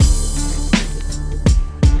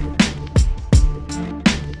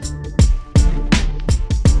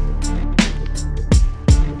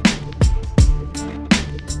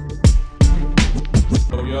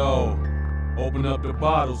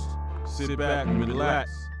sit back and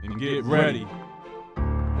relax and get ready.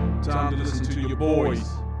 Time to listen to your boys.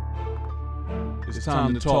 It's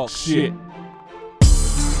time to talk shit.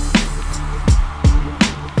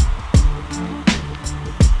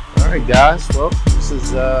 All right, guys. Well, this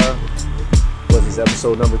is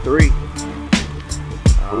episode number 3. We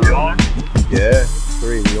on? Yeah,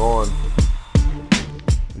 3. We on.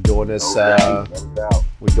 We're doing this.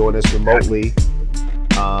 We're doing this remotely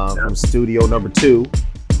from studio number 2.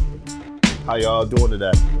 How y'all doing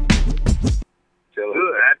today? So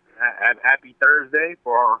good. Happy Thursday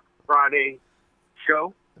for our Friday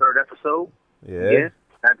show, 3rd episode. Yeah.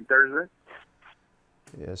 Happy Thursday.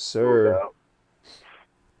 Yes, sir.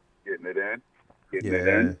 Getting it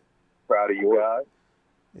in. Proud of you guys.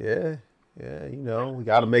 Yeah. You know, we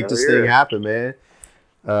got to make this thing happen, man.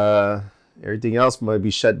 Everything else might be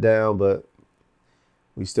shut down, but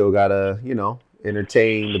we still got to,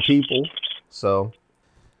 entertain the people. So,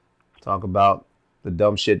 talk about the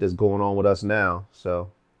dumb shit that's going on with us now. So,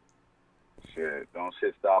 Don't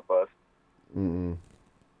shit stop us.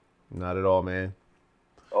 Not at all, man.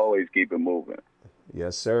 Always keep it moving.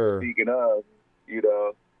 Yes, sir. Speaking of,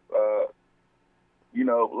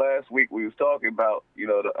 last week we was talking about,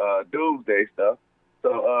 the doomsday stuff.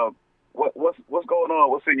 So, what's going on?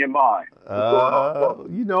 What's in your mind?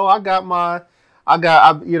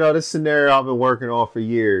 This scenario I've been working on for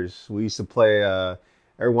years. We used to play,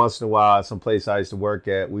 every once in a while, some place I used to work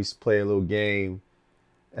at, we used to play a little game,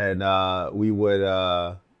 and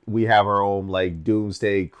we have our own like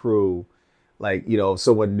doomsday crew. Like, if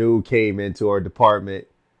someone new came into our department,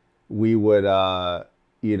 we would,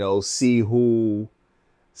 see who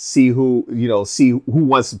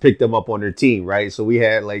wants to pick them up on their team, right? So we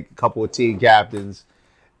had like a couple of team captains,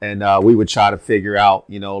 and we would try to figure out,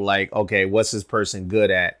 okay, what's this person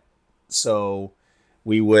good at? So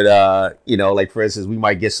we would, like for instance, we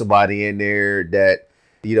might get somebody in there that,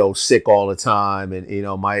 sick all the time and,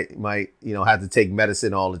 might have to take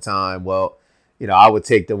medicine all the time. Well, I would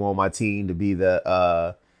take them on my team to be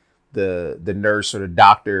the nurse or the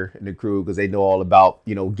doctor in the crew, because they know all about,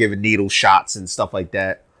 giving needle shots and stuff like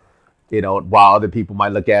that. While other people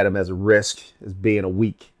might look at them as a risk, as being a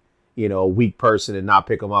weak person and not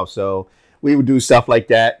pick them up. So we would do stuff like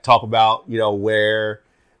that, talk about, where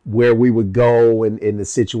we would go in the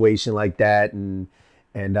situation like that, and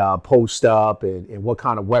post up and what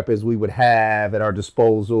kind of weapons we would have at our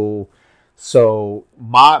disposal. So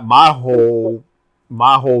my whole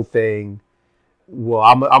thing, well,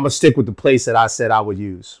 I'm gonna stick with the place that I said I would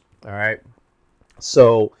use. All right.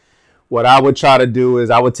 So what I would try to do is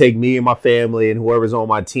I would take me and my family and whoever's on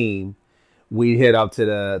my team. We'd hit up to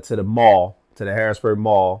the mall, to the Harrisburg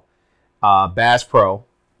Mall, Bass Pro,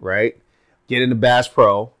 right? Get into Bass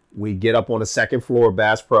Pro. We get up on the second floor of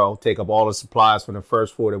Bass Pro, take up all the supplies from the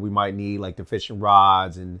first floor that we might need, like the fishing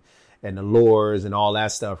rods and the lures and all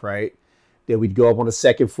that stuff, right? Then we'd go up on the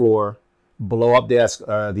second floor, blow up the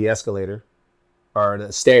escalator, or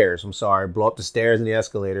the stairs, blow up the stairs and the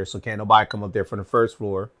escalator, so can't nobody come up there from the first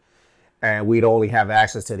floor. And we'd only have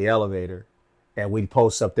access to the elevator. And we'd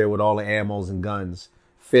post up there with all the ammos and guns,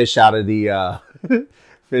 fish out of the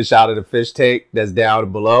fish tank that's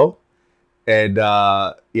down below. And,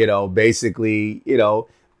 basically,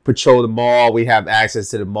 patrol the mall. We have access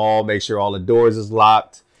to the mall, make sure all the doors is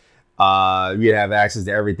locked. We have access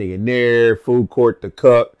to everything in there, food court to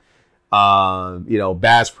cook.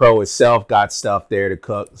 Bass Pro itself got stuff there to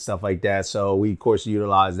cook, stuff like that. So we, of course,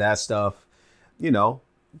 utilize that stuff,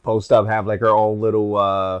 post up, have like our own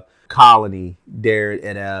little colony there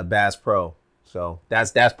at Bass Pro. So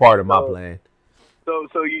that's part of my plan. So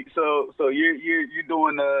you're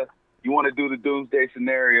doing you want to do the doomsday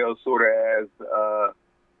scenario sort of as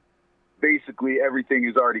basically everything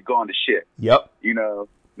is already gone to shit. Yep.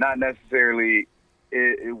 Not necessarily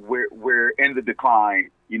we're in the decline.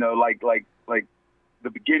 Like the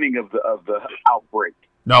beginning of the outbreak.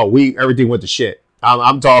 No, everything went to shit.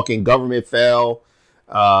 I'm talking government fell.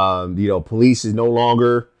 Police is no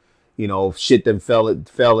longer. Shit then fell.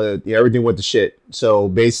 Everything went to shit. So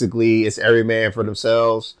basically, it's every man for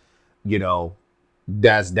themselves.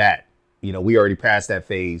 That's that. We already passed that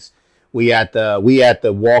phase. We at the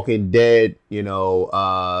Walking Dead,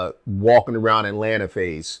 walking around Atlanta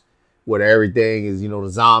phase, where everything is, the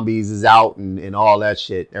zombies is out and all that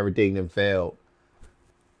shit. Everything then failed.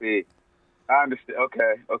 See, I understand.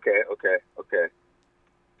 Okay.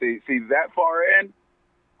 See that far in,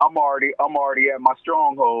 I'm already at my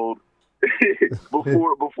stronghold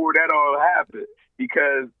before that all happened,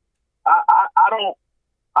 because I don't.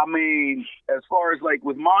 I mean, as far as like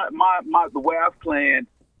with my the way I've planned,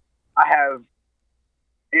 I have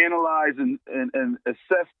analyze and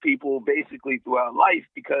assess people basically throughout life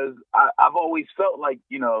because I've always felt like,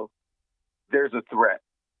 there's a threat.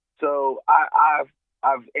 So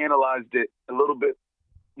I've analyzed it a little bit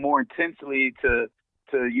more intensely to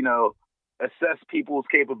assess people's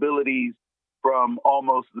capabilities from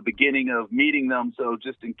almost the beginning of meeting them. So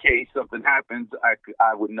just in case something happens,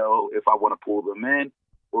 I would know if I want to pull them in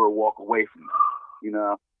or walk away from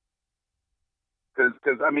them,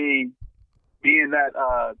 because I mean, being that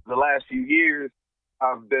the last few years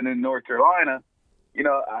I've been in North Carolina,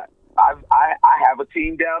 I have a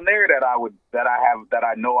team down there that I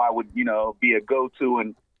know I would be a go-to,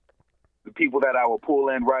 and the people that I will pull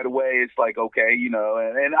in right away. It's like, okay,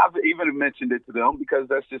 and I've even mentioned it to them because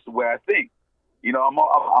that's just the way I think. I'm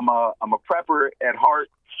a prepper at heart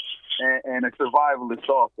and a survivalist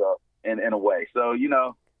also in a way. So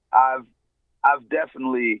I've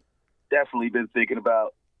definitely been thinking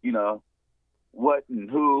about what and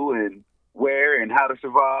who and where and how to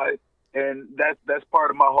survive. And that's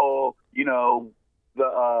part of my whole,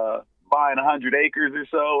 the buying 100 acres or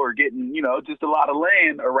so, or getting, just a lot of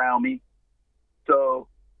land around me. So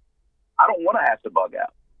I don't want to have to bug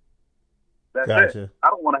out. That's Gotcha. it. I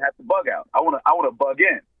don't want to have to bug out. I want to bug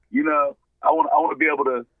in. I want to be able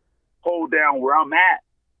to hold down where I'm at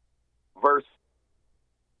versus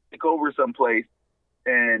take over someplace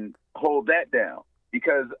and hold that down,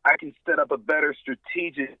 because I can set up a better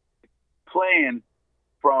strategic plan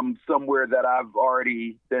from somewhere that I've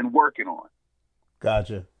already been working on.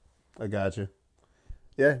 Gotcha. I gotcha.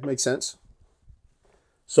 Yeah, makes sense.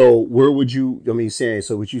 So where would you?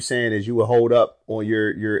 So what you saying is you would hold up on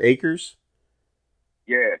your acres?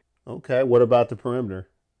 Yeah. Okay. What about the perimeter?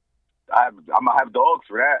 I'm gonna have dogs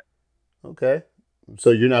for that. Okay.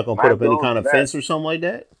 So you're not gonna put up any kind of fence or something like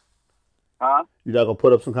that? Huh? You're not gonna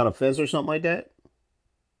put up some kind of fence or something like that?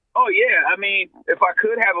 Oh yeah. I mean, if I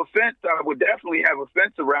could have a fence, I would definitely have a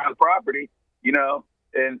fence around the property. And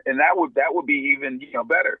that would be even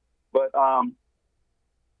better. But I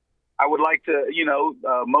would like to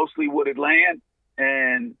mostly wooded land,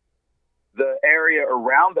 and the area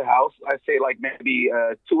around the house, I'd say like maybe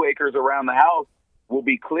 2 acres around the house will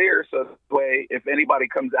be clear. So that way, if anybody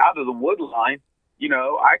comes out of the wood line,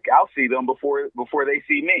 I'll see them before they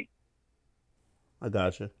see me. I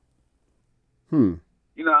gotcha.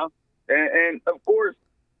 And of course,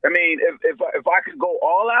 I mean, if I could go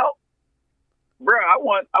all out, bro, I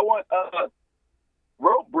want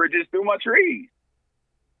rope bridges through my trees.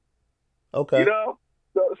 Okay. So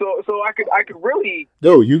I could really.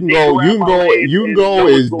 Dude, you can go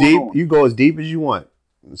as deep as you want.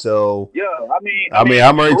 So yeah, I mean,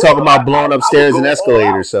 I'm already talking about blowing up stairs and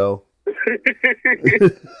escalators. So yeah,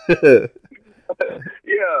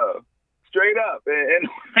 straight up, and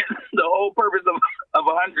the whole purpose of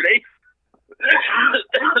 100 acres.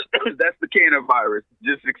 That's the Cana virus.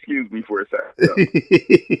 Just excuse me for a second. So.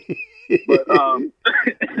 But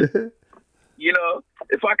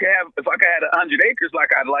if I could have 100 acres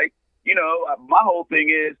like I'd like, my whole thing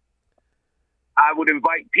is I would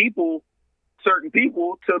invite certain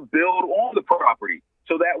people to build on the property,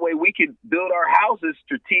 so that way we could build our houses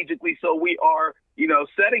strategically. So we are,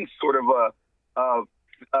 setting sort of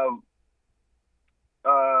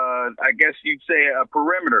I guess you'd say a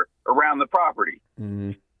perimeter around the property.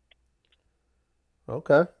 Mm-hmm.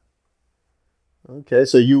 Okay.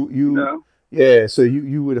 So so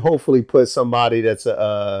you would hopefully put somebody that's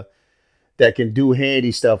that can do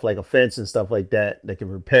handy stuff like a fence and stuff like that can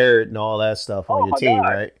repair it and all that stuff on your team, God.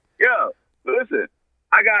 right? Yeah. Listen,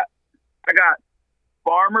 I got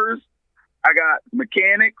farmers, I got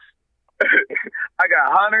mechanics, I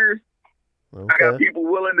got hunters, okay. I got people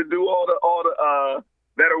willing to do all the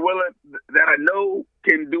that are willing, that I know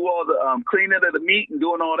can do all the cleaning of the meat and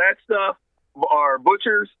doing all that stuff, or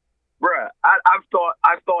butchers. Bruh, I've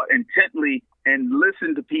thought intently and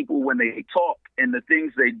listened to people when they talk and the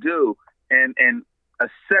things they do, and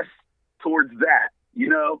assess towards that.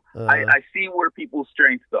 I see where people's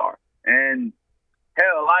strengths are, and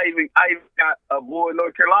hell, I even got a boy in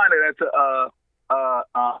North Carolina that's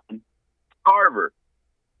a carver.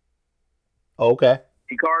 Okay.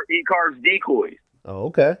 He carves decoys. Oh,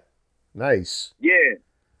 okay. Nice. Yeah.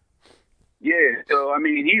 So I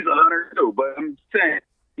mean, he's a hunter too, but I'm saying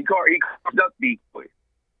he carves duck decoys.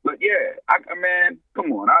 But yeah, man,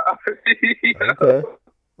 come on.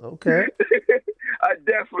 Okay. I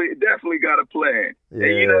definitely got a plan. Yeah.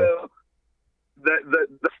 And the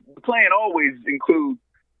plan always includes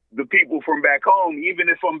the people from back home, even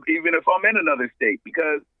if I'm in another state,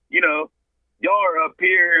 because y'all are up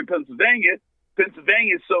here in Pennsylvania.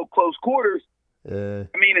 Pennsylvania is so close quarters. I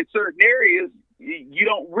mean, in certain areas, you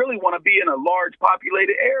don't really want to be in a large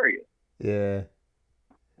populated area. Yeah.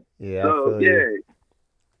 Yeah. So, I feel you.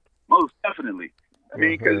 most definitely. I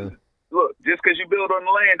mean, because look, just because you build on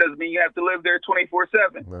the land doesn't mean you have to live there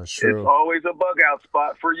 24/7. That's true. It's always a bug out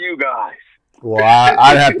spot for you guys. Well,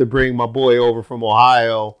 I'd have to bring my boy over from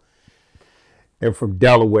Ohio and from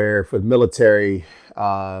Delaware for military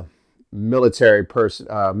military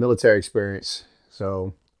experience.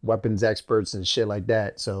 So weapons experts and shit like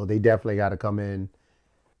that. So they definitely got to come in.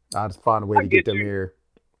 I'll just find a way to get them here.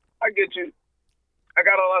 I get you. I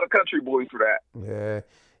got a lot of country boys for that.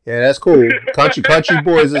 Yeah, that's cool. Country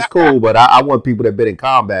boys is cool, but I want people that've been in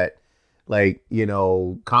combat, like, you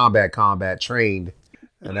know, combat trained,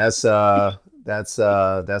 and that's my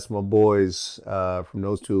boys from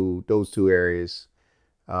those two areas.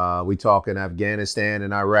 We talking Afghanistan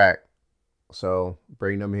and Iraq, so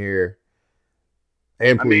bring them here,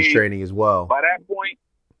 and police training as well. By that point,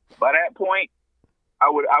 I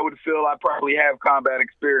would feel I probably have combat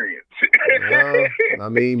experience. I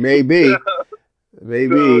mean, maybe.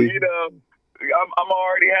 Maybe. So, you know, I'm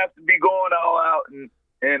already have to be going all out and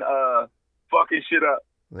fucking shit up.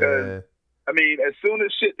 Cause, I mean, as soon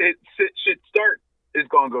as shit starts, it's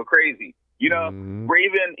gonna go crazy. You know, or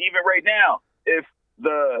even right now, if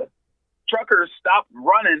the truckers stop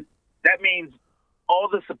running, that means all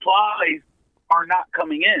the supplies are not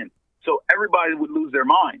coming in. So everybody would lose their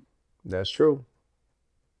mind. That's true.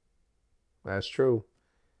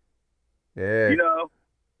 Yeah. You know.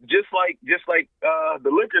 Just like the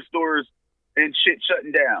liquor stores and shit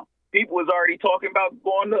shutting down. People was already talking about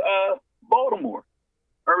going to Baltimore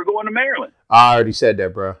or going to Maryland. I already said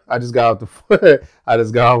that, bro. I just got on the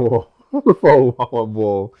phone with my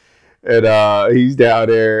boy, and he's down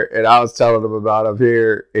there, and I was telling him about up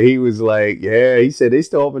here, and he was like, "Yeah," he said they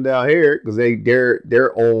still open down here because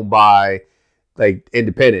they're owned by like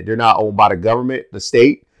independent. They're not owned by the government, the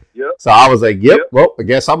state. Yep. So I was like, yep, well, I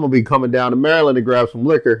guess I'm going to be coming down to Maryland to grab some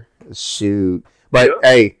liquor. Shoot. But,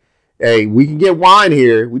 hey, we can get wine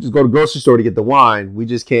here. We just go to the grocery store to get the wine. We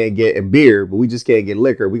just can't get beer, but we just can't get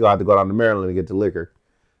liquor. We're going to have to go down to Maryland to get the liquor.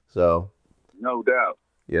 So. No doubt.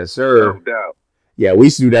 Yes, sir. No doubt. Yeah, we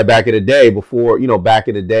used to do that back in the day before, back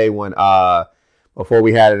in the day when, before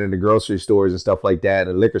we had it in the grocery stores and stuff like that.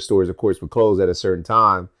 And the liquor stores, of course, would close at a certain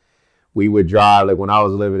time. We would drive, like when I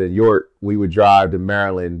was living in York, we would drive to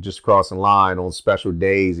Maryland, just crossing line on special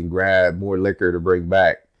days and grab more liquor to bring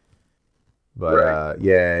back. But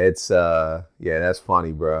that's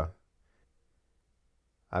funny, bro.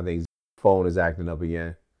 I think phone is acting up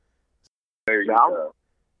again. There you go.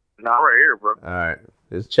 Not right here, bro. All right,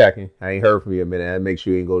 just checking. I ain't heard from you a minute. That makes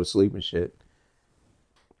sure you ain't go to sleep and shit.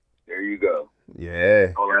 There you go.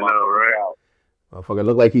 Yeah. I know, right? Motherfucker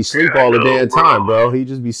look like he sleep all the damn time, bro. He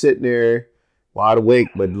just be sitting there wide awake,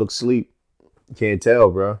 but look sleep. You can't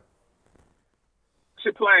tell, bro. What's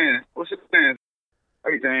your plan?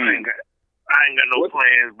 Everything. I ain't got no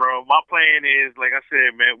plans, bro. My plan is, like I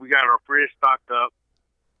said, man, we got our fridge stocked up,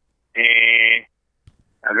 and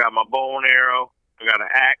I got my bow and arrow. I got an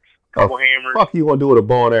axe, a couple hammers. Fuck you gonna do with a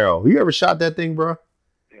bow and arrow? You ever shot that thing, bro?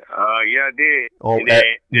 Yeah, I did. Oh,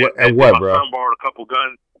 and what, my bro?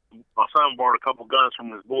 My son borrowed a couple guns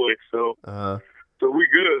from his boys, so we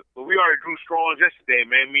good. But we already drew straws yesterday,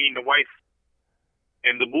 man. Me and the wife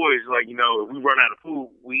and the boys, like, if we run out of food,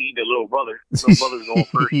 we eat the little brother. Little brother's going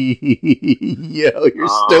first. Yo, you're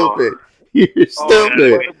stupid. You're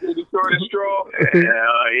stupid.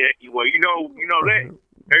 Yeah. Well, you know that.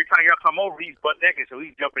 Every time y'all come over, he's butt naked, so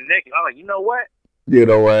he's jumping naked. I'm like, you know what? You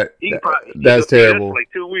know what? That's terrible. For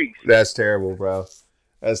like 2 weeks. That's terrible, bro.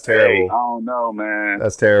 That's terrible. Hey, I don't know, man.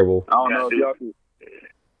 That's terrible. I don't know if y'all can.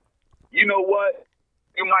 You know what?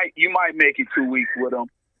 You might make it 2 weeks with him.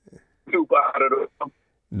 2 out of them.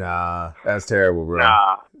 Nah, that's terrible, bro.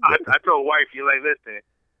 Nah, I told wife, you're like, listen,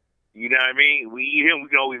 you know what I mean? We eat him, we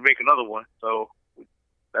can always make another one. So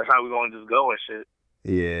that's how we're going to just go and shit.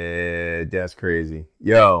 Yeah, that's crazy.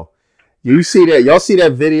 Yo, you see that? Y'all see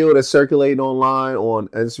that video that's circulating online on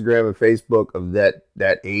Instagram and Facebook of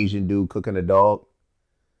that Asian dude cooking a dog?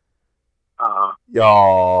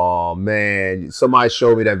 Yo, man, somebody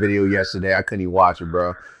showed me that video yesterday. I couldn't even watch it,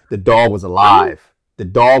 bro. The dog was alive.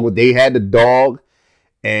 They had the dog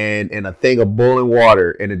and a thing of boiling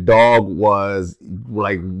water, and the dog was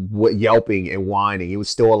like yelping and whining. It was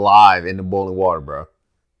still alive in the boiling water, bro.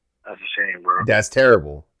 That's a shame, bro. That's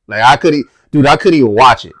terrible. Like I couldn't even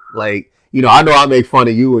watch it. Like, I know I make fun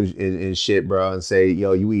of you and shit, bro, and say,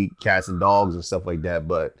 yo, you eat cats and dogs and stuff like that,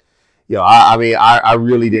 but I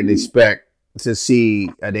really didn't expect to see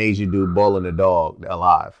an Asian dude boiling a dog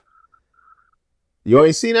alive. You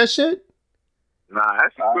ain't seen that shit? Nah,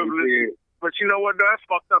 that's equivalent. But you know what? Though? That's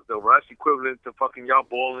fucked up, though, bro. That's equivalent to fucking y'all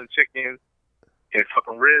boiling chicken and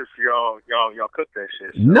fucking ribs for y'all cook that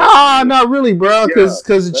shit. So. Nah, not really, bro. Because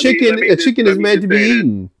the chicken is meant to be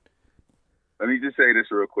eaten. Let me just say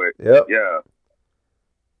this real quick. Yep. Yeah.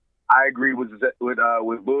 I agree with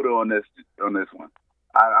Buddha on this one.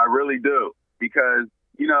 I really do, because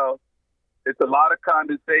you know it's a lot of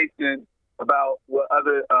condensation about what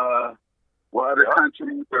other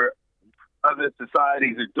countries or other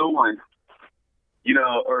societies are doing, you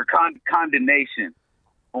know, or condemnation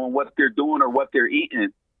on what they're doing or what they're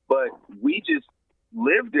eating, but we just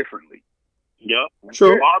live differently. Yep.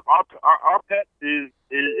 True. Our pet is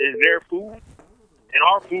their food, and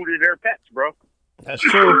our food is their pets, bro. That's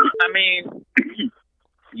true. I mean,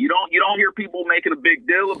 you don't hear people making a big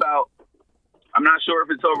deal about. I'm not sure if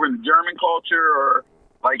it's over in the German culture or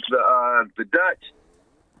like the Dutch,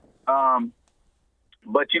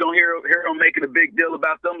 but you don't hear them making a big deal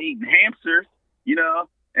about them eating hamsters, you know,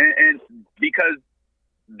 and because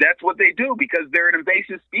that's what they do, because they're an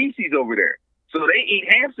invasive species over there, so they eat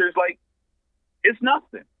hamsters like it's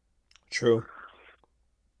nothing. True.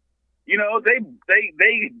 You know, they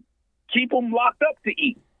keep them locked up to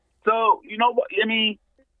eat. So, you know what? I mean,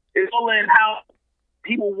 it's all in how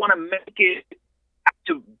people want to make it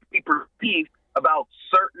to be perceived about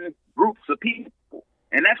certain groups of people.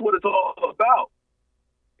 And that's what it's all about.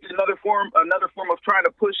 It's another form of trying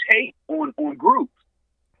to push hate on groups.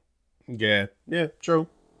 Yeah, true.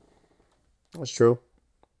 That's true.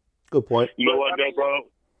 Good point. You know what, though, bro?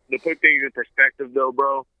 To put things in perspective, though,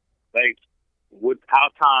 bro, like, with how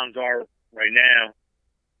times are right now,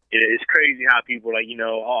 it's crazy how people, like, you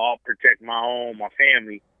know, I'll protect my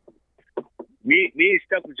family. Me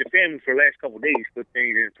stuck with your family for the last couple of days, put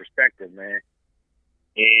things in perspective, man.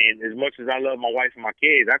 And as much as I love my wife and my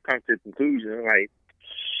kids, I come to the conclusion, like,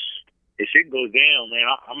 if shit goes down, man,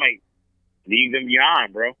 I might leave them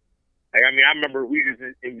behind, bro. Like, I mean, I remember we was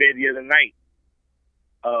in bed the other night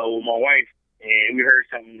with my wife, and we heard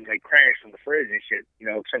something, like, crash from the fridge and shit. You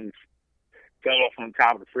know, something fell off from the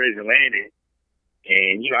top of the fridge and landed.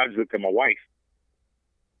 And, you know, I just looked at my wife.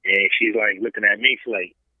 And she's, like, looking at me. She's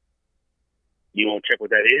like, you want to check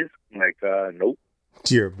what that is? I'm like, nope.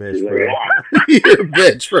 You're a bitch, she's bro. Like, You're a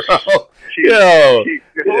bitch, bro. She's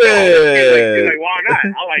like, why not?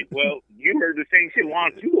 I'm like, well, you heard the same shit. Why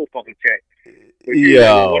don't you go fucking check? She's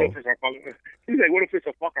like, she's like, what if it's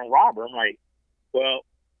a fucking robber? I'm like, well,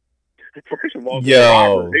 first of all,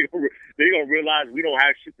 robber, they gonna realize we don't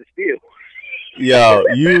have shit to steal.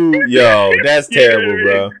 That's terrible,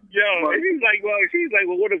 bro. And she's like,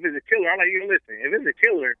 well, what if it's a killer? I'm like, listen, if it's a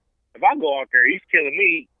killer, if I go out there, he's killing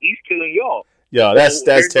me, he's killing y'all. Yo, that's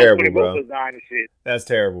terrible, bro. That's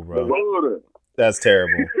terrible, bro. That's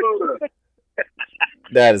terrible.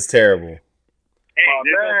 That is terrible. Hey,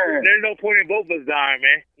 there's no point in both of us dying,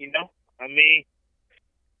 man. You know? I mean,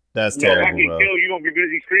 that's terrible, if I get bro. killed, you're going to be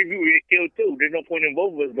busy screaming, you get killed too. There's no point in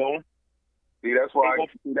both of us going. See, that's why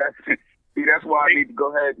that's why I need to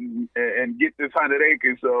go ahead and get this 100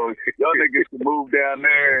 acres so y'all niggas can move down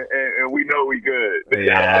there and we know we good.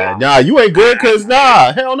 Yeah, nah, you ain't good because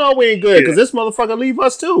hell no, we ain't good because this motherfucker leave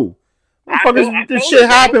us too. Motherfuckers, this shit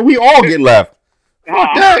happen, we all get left.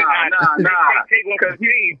 Fuck that.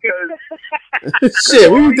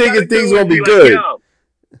 Shit, we were thinking things gonna be good.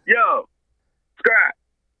 Yo, Scott,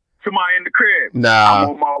 somebody in the crib. Nah,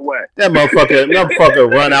 I'm on my way. That motherfucker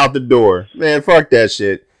run out the door. Man, fuck that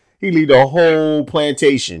shit. He leave the whole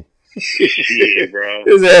plantation. Yeah, bro.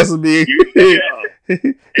 His ass will be.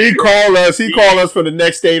 He call us. He call us for the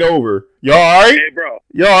next state over. Y'all all right? Hey, bro.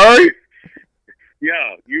 Y'all all right?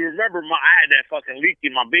 Yo, you remember I had that fucking leak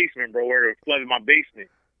in my basement, bro, where it flooded my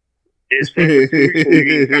basement. It's fucking 2 weeks before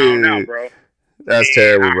we found out, bro. That's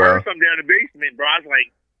terrible, bro. I heard something down in the basement, bro. I was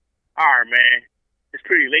like, all right, man. It's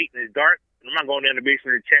pretty late and it's dark. I'm not going down the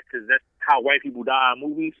basement to check because that's how white people die in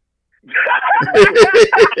movies. Let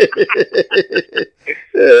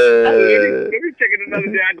me check it another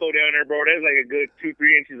day. I go down there, bro. There's like a good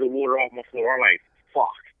 2-3 inches of water off my floor. I'm like, fuck.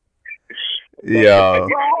 Yeah.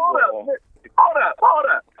 Hold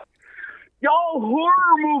up. Y'all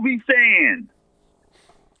horror movie fans.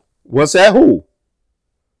 What's that? Who?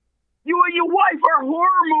 You and your wife are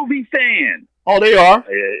horror movie fans. Oh, they are.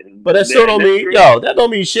 But that still don't mean, that don't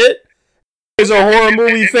mean shit. He's a horror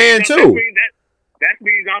movie fan too. That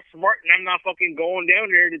means I'm smart and I'm not fucking going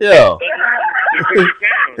down there to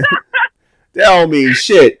That don't mean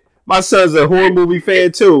shit. My son's a horror movie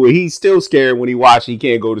fan too, and he's still scared when he watches. He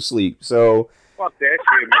can't go to sleep. So fuck that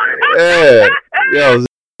shit, man.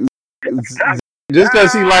 Just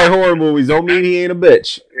because he like horror movies don't mean he ain't a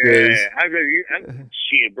bitch. Yeah,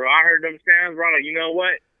 shit, bro. I heard them sounds, bro. Like, you know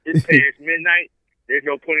what? It's past midnight. There's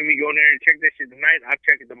no point in me going there and check that shit tonight. I'll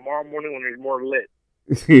check it tomorrow morning when there's more lit.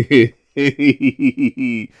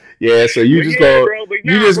 Yeah, so you just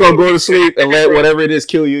gonna go to sleep and let whatever it is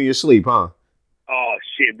kill you in your sleep, huh? Oh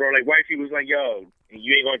shit, bro! Like wifey was like, "Yo,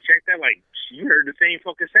 you ain't gonna check that? Like, you heard the same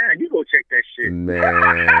fucking sound. You go check that shit,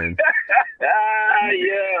 man." Yeah,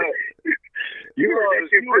 you heard that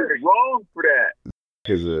shit first. Wrong for that.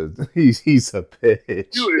 Because he's a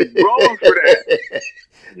bitch. You is wrong for that.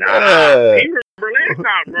 Nah, you remember last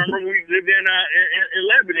time? Remember we lived in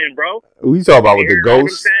Lebanon, bro? We talk about with the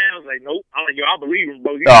ghosts. I was like, nope. I'm like, yo, I believe him,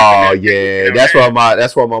 bro. Oh yeah, that's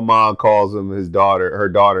why my mom calls him her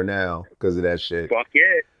daughter now because of that shit. Fuck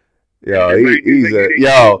yeah.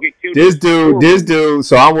 Yo, this dude.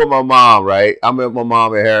 So I'm with my mom, right? I'm with my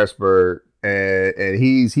mom in Harrisburg, and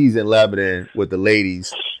he's in Lebanon with the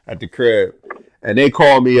ladies at the crib, and they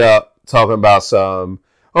call me up talking about some.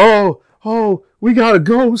 Oh, we got a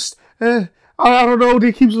ghost. I don't know.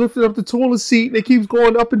 They keeps lifting up the toilet seat. And they keeps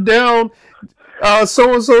going up and down.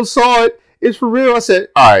 So and so saw it. It's for real. I said,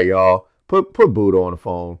 all right, y'all, put Buddha on the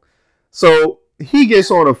phone. So he gets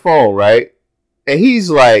on the phone, right? And he's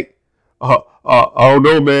like, I don't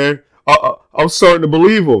know, man. I'm starting to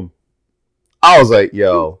believe him. I was like,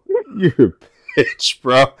 yo, you're a bitch,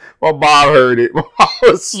 bro. My mom heard it. I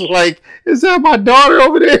was like, is that my daughter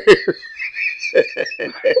over there?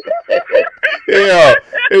 Yeah,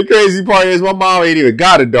 the crazy part is my mom ain't even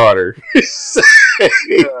got a daughter. Except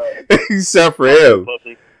for him.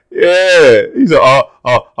 Yeah. He's like,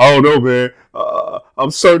 I don't know, man.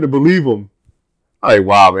 I'm starting to believe him. I'm like,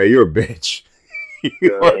 wow, man, you're a bitch.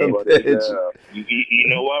 You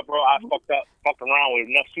know what, bro? I fucked around with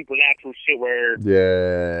enough supernatural shit where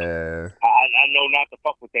I know not to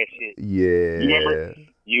fuck with that shit. Yeah.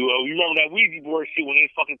 You remember that Ouija board shit when they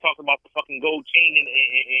fucking talked about the fucking gold chain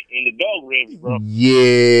in the dog ribs, bro?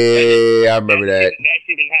 Yeah, I remember that. That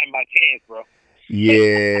shit didn't happen by chance, bro.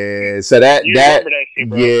 Yeah. So that remember that shit,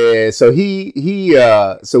 bro. Yeah. So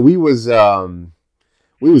so we was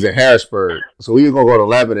in Harrisburg. So we were gonna go to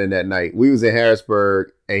Lebanon that night. We was in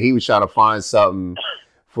Harrisburg and he was trying to find something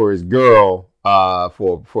for his girl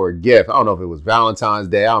for a gift. I don't know if it was Valentine's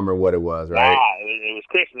Day. I don't remember what it was, right? Nah, it was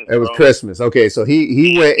Christmas. It was Christmas. Okay, so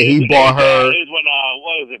he went and he bought her. It was when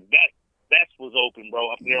what was it? Best was open,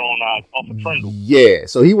 bro, up there on off of Trindle. Yeah,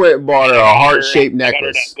 so he went and bought her a heart-shaped necklace. I got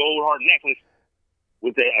her that gold heart necklace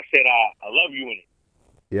with I said I love you in it.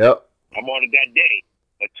 Yep. I bought it that day.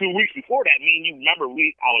 But 2 weeks before that, me and you remember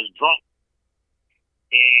I was drunk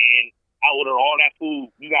and I ordered all that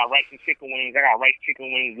food. You got rice and chicken wings. I got rice,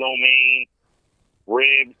 chicken wings, lo mein,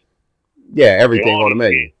 ribs. Yeah, everything on the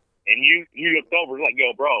menu. Shit. And you looked over like,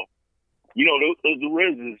 yo, bro, you know those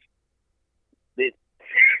ribs is.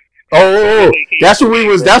 That's when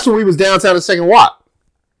we was downtown at Second Watt.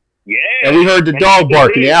 Yeah. And we heard the dog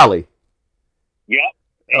bark in the alley. Yep.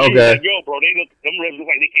 And okay. Like, yo, bro, them ribs look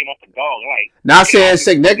like they came off the dog. Like, not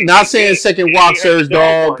saying Second Watt serves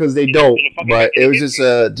dog because they don't, but it was just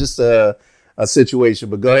a situation.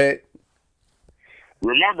 But go ahead.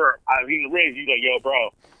 Remember, I was eating the ribs. You like, yo,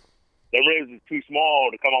 bro, the ribs is too small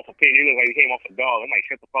to come off a pig. They look like they came off a dog. I'm like,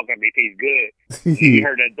 shut the fuck up. They taste good. And you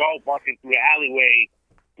heard that dog barking through the alleyway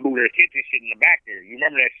through their kitchen shit in the back there. You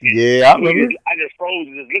remember that shit? Yeah, I remember. I just froze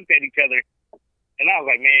and just looked at each other. And I was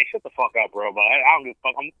like, man, shut the fuck up, bro. But I don't give a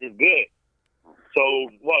fuck. It's good. So,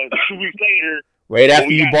 2 weeks later. Right after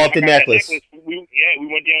you bought the necklace. We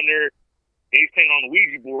went down there. They was playing on the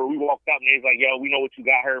Ouija board. We walked up and they was like, yo, we know what you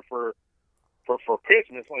got her for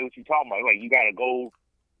Christmas. Like, what you talking about? Like, you got a gold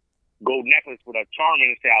necklace with a charm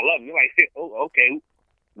in it and say, I love you. Like, oh, okay.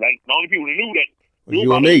 Like, the only people that knew that you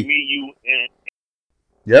and me. You, and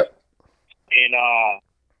yep. And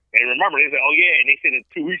remember, they said, oh, yeah. And they said that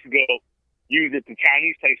 2 weeks ago, you was at the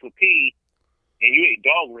Chinese place with P, and you ate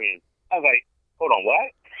dog ribs. I was like, hold on,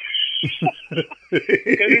 what?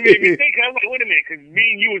 Because it made me think. I was like, wait a minute, because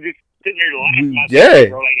me and you were just sitting there laughing.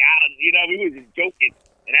 Yeah. Bro. Like, we were just joking.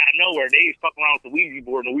 And out of nowhere, they was fucking around with the Ouija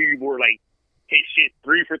board, and the Ouija board, like, hit shit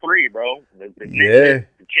 3 for 3, bro. The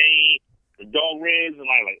necklace, the chain, the dog ribs,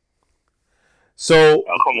 and like. So,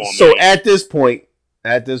 come on, so man. at this point,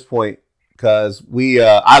 because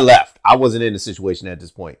I left. I wasn't in the situation at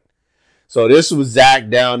this point. So this was Zach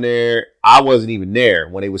down there. I wasn't even there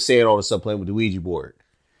when they were saying all the stuff playing with the Ouija board.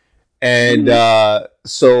 And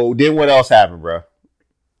so then what else happened, bro?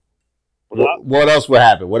 What else would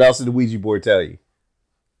happen? What else did the Ouija board tell you?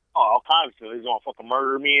 Oh, all kinds of stuff. They was gonna fucking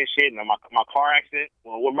murder me and shit. And my car accident.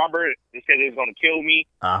 Well, remember they said they was gonna kill me.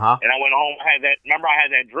 And I went home. I had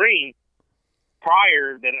that dream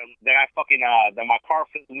prior that I fucking that my car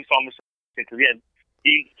flipped. We saw Mr. because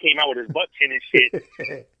he came out with his butt chin and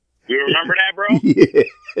shit. You remember that, bro? Yeah.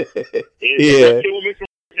 Yeah.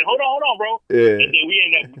 Hold on, bro. Yeah. And then we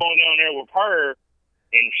ended up going down there with her.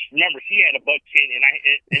 And remember, she had a butt chin, and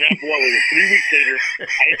that boy was 3 weeks later. I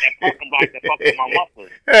hit that parking block that fucked with my muffler.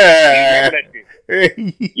 You remember that shit?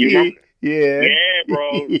 Yeah. Yeah,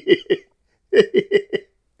 bro.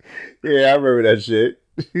 Yeah, I remember that shit.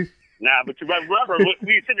 Nah, but you remember, we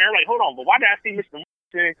were sitting there like, hold on, but why did I see Mr.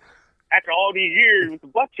 Martin after all these years with the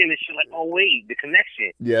butt chin and shit? Like, oh, wait, the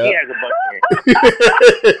connection. Yeah. He has a butt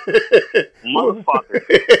chin. Motherfucker.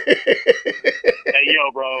 Hey,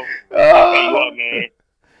 yo, bro. Hey, you up, man.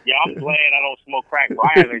 Yeah, I'm glad I don't smoke crack, bro.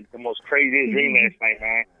 I had the most craziest dream last night,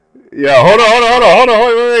 man. Yeah, hold on,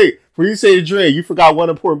 wait. Before you say the dream, you forgot one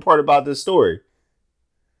important part about this story.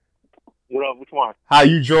 What up? Which one? How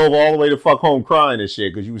you drove all the way to fuck home crying and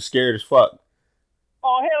shit because you was scared as fuck.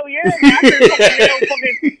 Oh, hell yeah, man. I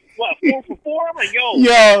fucking, what, 4 for 4? I'm like, yo.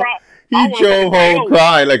 He drove home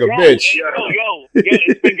crying like a bitch. Yo,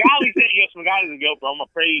 it's Bengali said, Bengali said, yo, bro, I'm gonna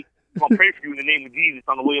pray for you in the name of Jesus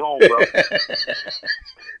on the way home, bro.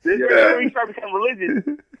 This is where you start becoming religious.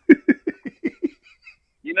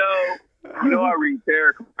 You know, I read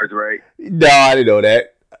tarot cards, right? No, I didn't know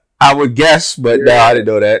that. I would guess, but no, I didn't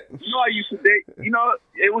know that. You know, I used to date. You know,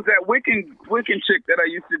 it was that Wiccan chick that I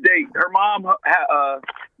used to date. Her mom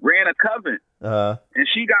ran a coven, and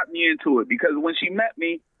she got me into it because when she met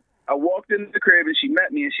me, I walked into the crib and she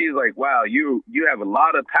met me and she was like, "Wow, you have a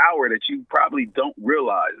lot of power that you probably don't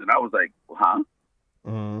realize." And I was like, "Huh?"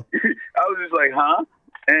 Mm-hmm. I was just like, "Huh?"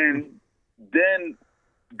 And then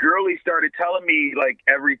Girly started telling me like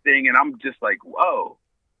everything, and I'm just like, "Whoa,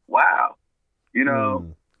 wow," you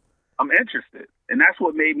know. I'm interested. And that's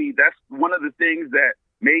one of the things that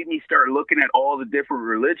made me start looking at all the different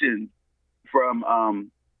religions from,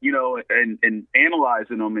 and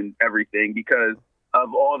analyzing them and everything because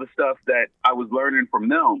of all the stuff that I was learning from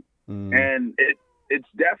them. And it's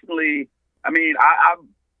definitely, I mean,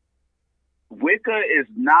 Wicca is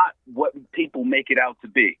not what people make it out to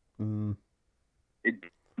be. It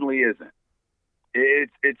definitely isn't.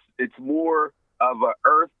 It's more of a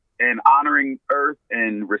earth and honoring earth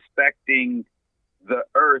and respecting the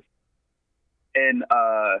earth in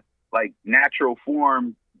like natural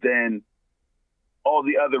form than all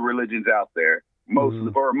the other religions out there. Most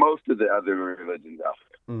of the other religions out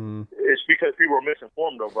there. It's because people are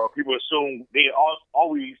misinformed, though, bro. People assume they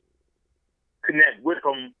always connect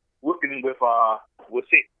Wiccan with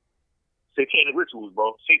satanic rituals,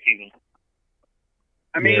 bro. Satanism.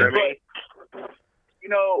 I mean, you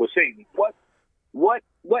know, with Satan. What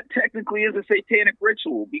technically is a satanic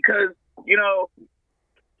ritual? Because, you know,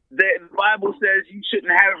 the Bible says you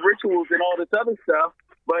shouldn't have rituals and all this other stuff,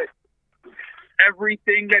 but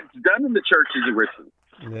everything that's done in the church is a ritual.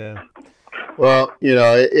 Yeah. Well, you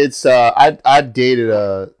know, it's I dated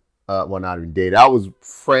not even dated. I was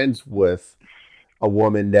friends with a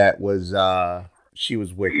woman that was she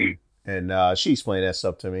was Wiccan, and she explained that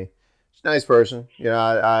stuff to me. She's a nice person. You know,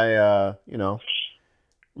 I you know,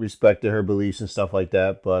 respected her beliefs and stuff like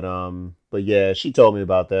that. But yeah, she told me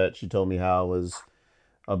about that. She told me how it was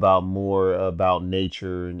more about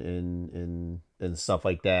nature and stuff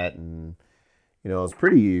like that, and you know, it's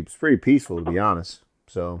pretty peaceful, to be honest.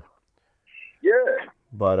 So yeah,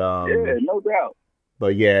 but yeah, no doubt.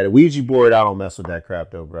 But yeah, the Ouija board, I don't mess with that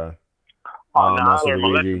crap though, bro. Oh, I learned my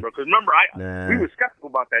lesson, bro. Because remember, we were skeptical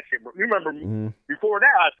about that shit, bro. You remember before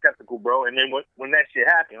that, I was skeptical, bro. And then when that shit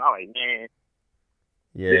happened, I was like, man,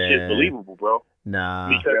 this shit's believable, bro. Nah.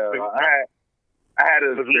 Because I had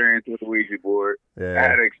an experience with the Ouija board. Yeah. I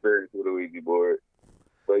had an experience with the Ouija board.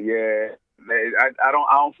 But yeah, I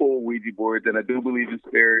don't fool with Ouija boards, and I do believe in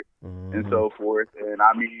spirit and so forth. And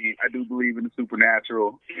I mean, I do believe in the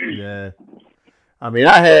supernatural. Yeah. I mean,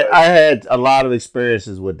 I had a lot of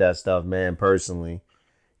experiences with that stuff, man, personally.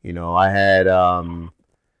 You know, I had,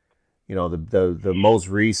 you know, the most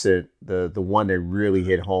recent, the one that really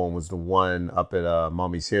hit home was the one up at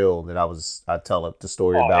Mummy's Hill that I tell the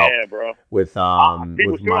story about. Yeah, bro. With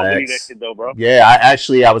with my ex. That shit though, bro. Yeah,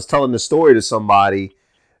 I was telling the story to somebody.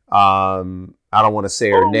 I don't want to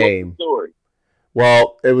say her name. What's the story?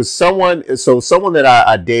 Well, it was someone that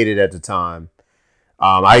I dated at the time.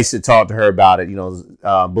 I used to talk to her about it. You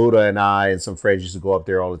know, Buddha and I and some friends used to go up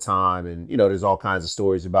there all the time. And, you know, there's all kinds of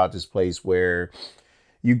stories about this place where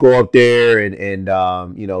you go up there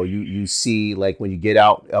and you know, you see, like, when you get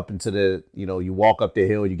up into the, you know, you walk up the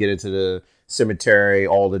hill, you get into the cemetery,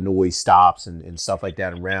 all the noise stops and stuff like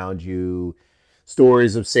that around you.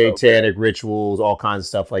 Stories of satanic rituals, all kinds of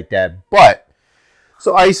stuff like that. But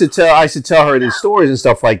so I used to tell her these stories and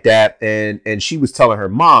stuff like that, and she was telling her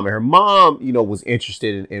mom, and her mom, you know, was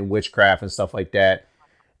interested in witchcraft and stuff like that.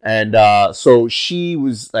 And so she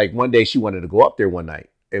was like, one day she wanted to go up there one night.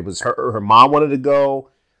 It was her mom wanted to go,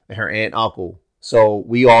 and her aunt and uncle. So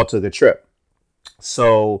we all took a trip.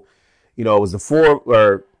 So, it was the 4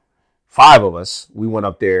 or 5 of us. We went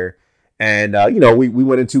up there, and we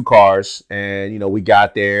went in 2 cars, and we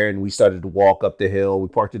got there and we started to walk up the hill. We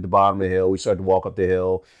parked at the bottom of the hill. We started to walk up the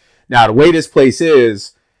hill. Now the way this place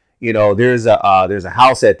is, there's a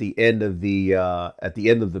house at the end of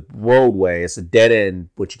the roadway. It's a dead end,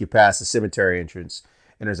 but you can pass the cemetery entrance,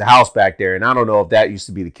 and there's a house back there. And I don't know if that used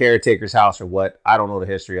to be the caretaker's house or what. I don't know the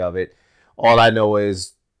history of it. All I know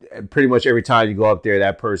is pretty much every time you go up there,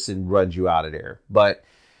 that person runs you out of there. But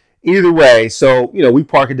either way, so we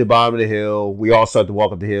park at the bottom of the hill. We all start to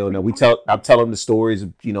walk up the hill. Now I'm telling them the stories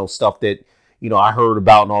of stuff that I heard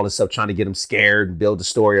about and all this stuff, trying to get them scared and build the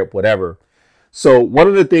story up, whatever. So one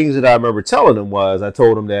of the things that I remember telling them was, I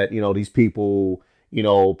told them that these people,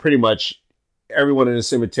 pretty much everyone in the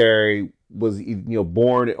cemetery was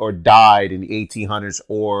born or died in the 1800s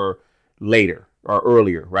or later or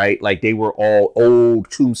earlier, right? Like they were all old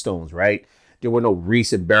tombstones, right? There were no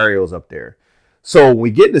recent burials up there. So when we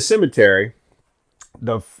get in the cemetery,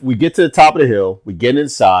 we get to the top of the hill, we get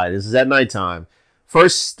inside. This is at nighttime.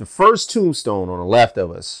 The first tombstone on the left of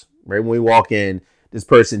us, right when we walk in, this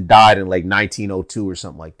person died in like 1902 or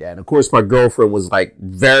something like that. And of course, my girlfriend was like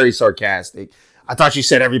very sarcastic. I thought you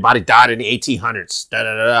said everybody died in the 1800s. Da,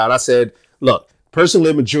 da, da, da. And I said, look, person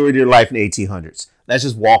lived majority of their life in the 1800s. Let's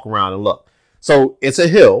just walk around and look. So it's a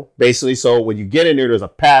hill, basically. So when you get in there, there's a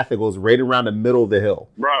path that goes right around the middle of the hill.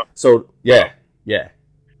 Bro. So, yeah.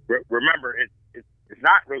 Remember, it's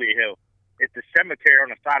not really a hill. It's a cemetery on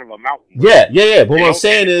the side of a mountain. Yeah. But what I'm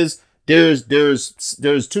saying is,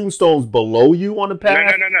 there's tombstones below you on the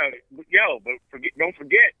path. No. Yo, but don't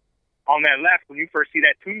forget, on that left, when you first see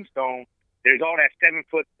that tombstone, there's all that 7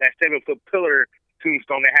 foot pillar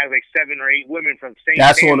tombstone that has like 7 or 8 women from same.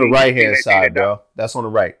 That's on the right hand side, bro. That's on the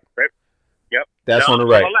right. Right. Yep. That's on the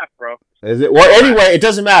right. On the left, bro. Is it? Well, anyway, it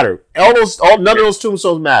doesn't matter. None of those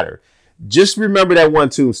tombstones matter. Just remember that one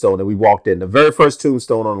tombstone that we walked in, the very first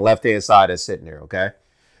tombstone on the left hand side that's sitting there. Okay.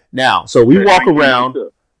 Now, so we walk around.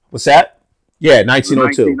 What's that? Yeah,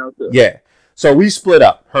 1902. Yeah. So we split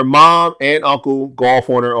up. Her mom and uncle go off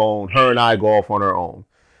on their own. Her and I go off on our own.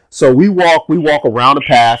 So we walk around the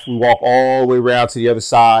path. We walk all the way around to the other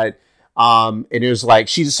side. And there's like,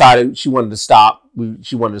 she decided she wanted to stop.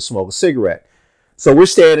 She wanted to smoke a cigarette. So we're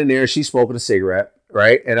standing there. She's smoking a cigarette,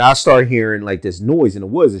 right? And I start hearing like this noise in the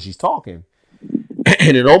woods as she's talking.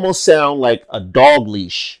 And it almost sounds like a dog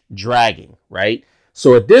leash dragging, right?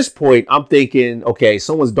 So at this point, I'm thinking, okay,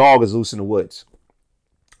 someone's dog is loose in the woods.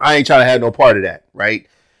 I ain't trying to have no part of that, right?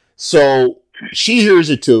 So she hears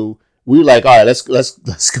it too. We like, all right,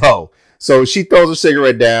 let's go. So she throws her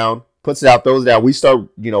cigarette down, puts it out, throws it down. We start,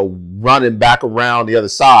 running back around the other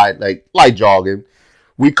side, like light jogging.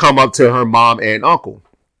 We come up to her mom and uncle.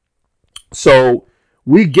 So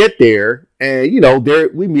we get there, and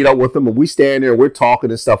we meet up with them, and we stand there, and we're talking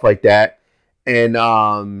and stuff like that, and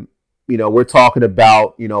we're talking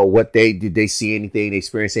about what did they see anything, they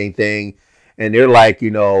experience anything, and they're like,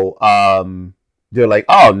 they're like,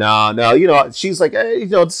 oh no, she's like, hey,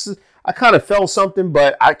 I kind of felt something,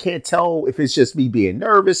 but I can't tell if it's just me being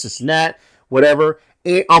nervous, it's not, whatever.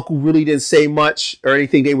 And uncle really didn't say much or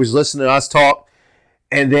anything. They was listening to us talk.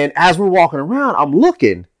 And then as we're walking around, I'm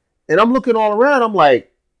looking all around. I'm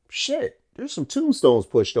like, shit, there's some tombstones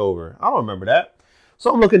pushed over. I don't remember that.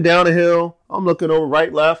 So I'm looking down the hill. I'm looking over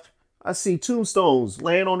right, left. I see tombstones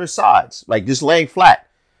laying on their sides, like just laying flat.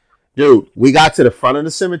 Dude, we got to the front of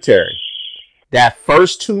the cemetery. That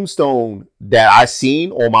first tombstone that I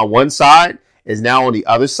seen on my one side is now on the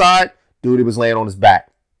other side. Dude, it was laying on his back.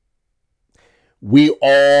 We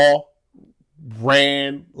all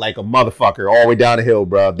ran like a motherfucker all the way down the hill,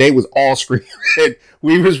 bro. They was all screaming.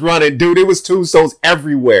 We was running. Dude, it was tombstones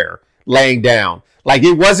everywhere laying down. Like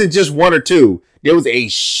it wasn't just 1 or 2. There was a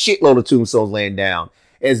shitload of tombstones laying down.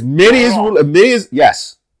 As many as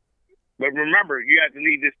yes. But remember, you have to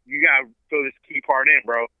leave this. You got to throw this key part in,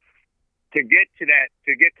 bro. To get to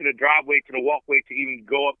the driveway, to the walkway, to even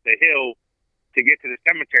go up the hill, to get to the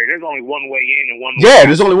cemetery, there's only one way in and one way out. Yeah,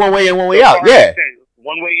 there's only one way in, one way out. Yeah.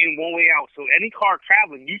 One way in, one way out. So any car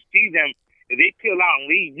traveling, you see them. If they peel out and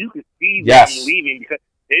leave, you can see them leaving because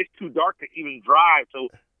it's too dark to even drive. So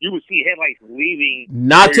you would see headlights leaving.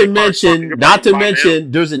 Not to mention,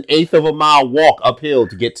 there's an 1/8 of a mile walk uphill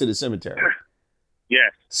to get to the cemetery.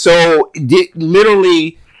 Yes. So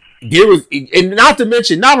literally, there was, and not to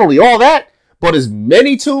mention, not only all that, but as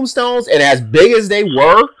many tombstones and as big as they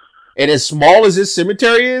were, and as small as this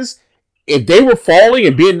cemetery is, if they were falling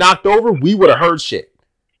and being knocked over, we would have heard shit.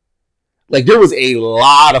 Like, there was a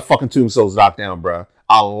lot of fucking tombstones knocked down, bro.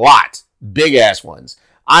 A lot. Big ass ones.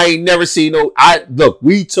 I ain't never seen no... Look,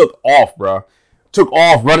 we took off, bro. Took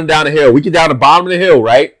off running down the hill. We get down the bottom of the hill,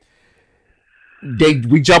 right?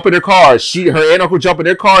 We jump in their car. Her and uncle jump in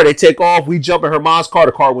their car. They take off. We jump in her mom's car.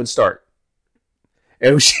 The car wouldn't start.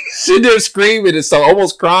 And she's sitting there screaming and so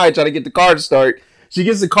almost crying, trying to get the car to start. She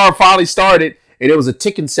gets the car finally started, and it was a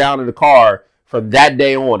ticking sound in the car from that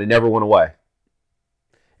day on. It never went away.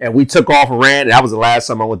 And we took off and ran. And that was the last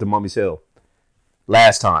time I went to Mummy's Hill.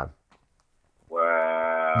 Last time.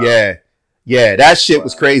 Wow. Yeah, that shit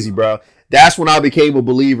was crazy, bro. That's when I became a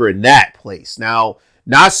believer in that place. Now,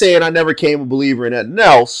 not saying I never became a believer in anything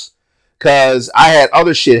else, because I had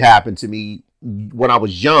other shit happen to me when I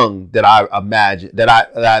was young that I imagined, that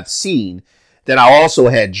I've seen, that I also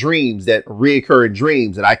had dreams, that reoccurring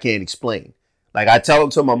dreams that I can't explain. Like, I tell them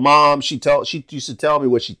to my mom. She used to tell me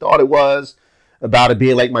what she thought it was, about it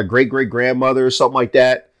being like my great-great-grandmother or something like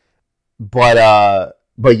that. But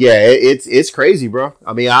yeah, it's crazy, bro.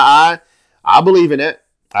 I mean, I believe in it.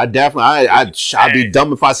 I definitely, I'd be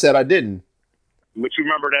dumb if I said I didn't. But you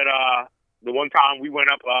remember that the one time we went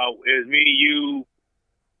up, it was me, you,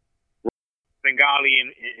 Bengali,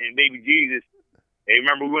 and Baby Jesus. And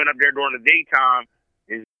remember we went up there during the daytime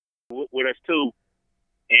and with us too,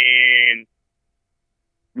 and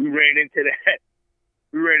we ran into that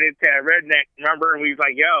redneck. Remember, and we was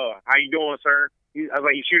like, "Yo, how you doing, sir?" I was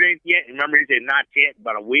like, "You shoot anything yet?" And remember, he said, "Not yet,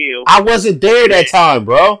 but I will." I wasn't there that time,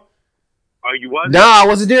 bro. Oh, you wasn't? No, I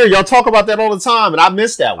wasn't there. Y'all talk about that all the time, and I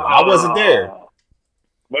missed that one. I wasn't there.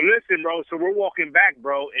 But listen, bro, so we're walking back,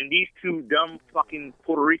 bro, and these two dumb fucking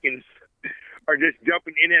Puerto Ricans are just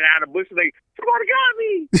jumping in and out of bushes like, somebody got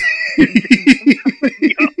me!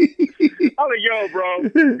 I'm like, yo, bro,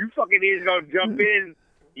 you fucking idiots gonna jump in.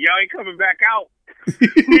 Y'all ain't coming back out.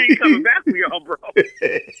 We ain't coming back for y'all, bro.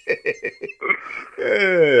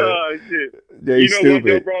 Oh, shit. Yeah, you know stupid. what,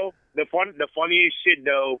 though, bro? The funniest shit,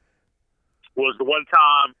 though, was the one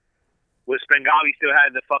time when Spengali still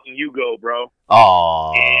had the fucking Yugo, bro.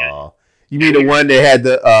 Oh, you mean the one that had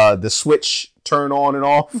the switch turn on and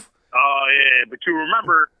off? Oh yeah, but you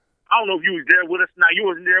remember? I don't know if you was there with us. Now you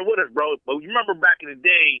wasn't there with us, bro. But you remember back in the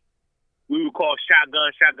day, we would call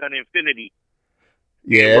Shotgun Infinity.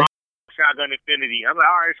 Yeah. Shotgun Infinity. I'm like,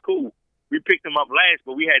 all right, it's cool. We picked him up last,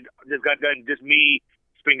 but we had just got done. Just me,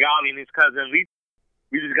 Spengali, and his cousin Lee.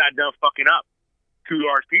 We just got done fucking up 2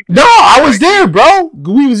 large pizzas. No, I was there, bro.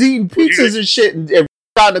 We was eating pizzas and shit, and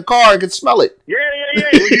got in the car and could smell it. Yeah.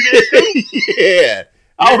 Was you there too? Yeah,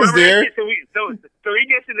 I was there. So he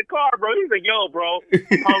gets in the car, bro. He's like, yo, bro,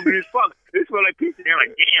 I'm hungry as fuck. This smell like pizza. And I'm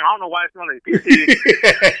like, damn, I don't know why it smells like pizza.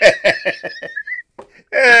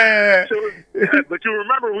 But you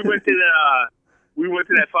remember we went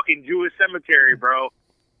to that fucking Jewish cemetery, bro.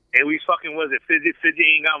 And we fucking Fidget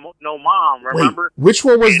ain't got no mom, remember? Wait, which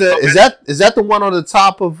one was is that the one on the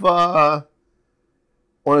top of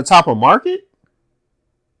Market?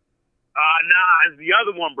 Nah, it's the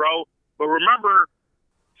other one, bro. But remember,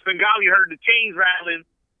 Spengali heard the chains rattling,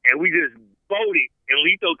 and we just voted, and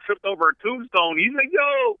Lito tripped over a tombstone. He's like,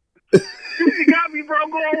 yo, you got me, bro,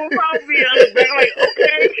 going without me. I was back like,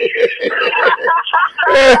 okay.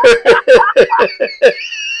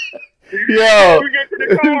 Yo. We get to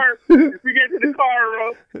the car,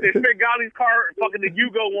 bro. And Spengali's car, fucking the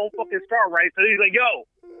Yugo won't fucking start right. So he's like, yo,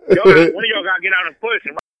 one of y'all gotta get out and push.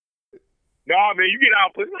 And nah, man, you get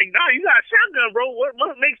out and push. Like, nah, you got a shotgun, bro. What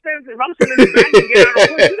makes sense if I'm sitting in the back and get out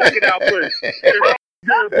and push? You gotta get out and push.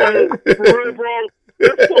 For real, bro.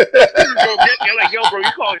 You're like, yo, bro,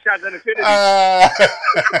 you call it Shotgun Infinity.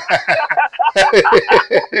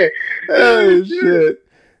 Oh, shit.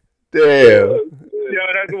 Damn. Yo,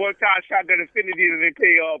 that's the one time Shotgun Infinity didn't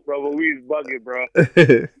pay off, bro, but we was bugging, bro. So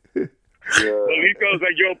he goes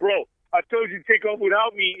like, yo, bro, I told you to take off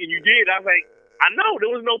without me, and you did. I was like, I know, there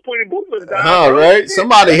was no point in both of us. All right.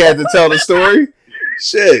 Somebody had to tell the story.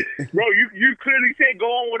 Shit. Bro, you clearly said go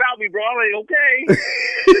on without me, bro. I'm like,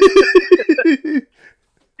 okay.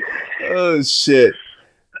 Oh, shit.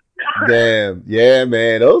 Damn. Yeah,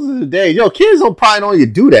 man. Those are the days. Yo, kids don't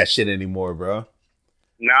even do that shit anymore, bro.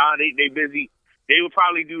 Nah, they busy. They would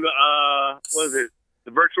probably do the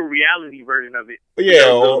virtual reality version of it. Yeah.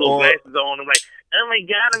 Those little glasses on. I'm like, oh my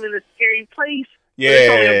God, I'm in a scary place.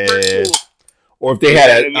 Yeah. Or if they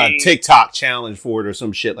had a TikTok challenge for it or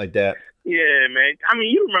some shit like that. Yeah, man. I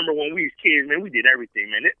mean, you remember when we was kids, man, we did everything,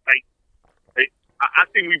 man. I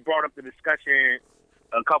think we brought up the discussion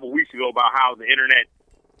a couple weeks ago about how the internet,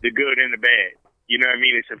 the good and the bad. You know what I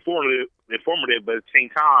mean? It's informative, but at the same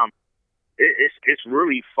time, it's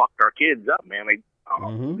really fucked our kids up, man. Like,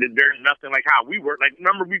 there's nothing like how we were. Like,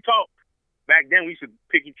 remember we talked back then we used to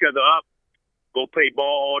pick each other up, go play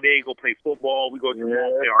ball all day, go play football. We go to the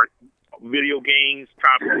mall, play our video games,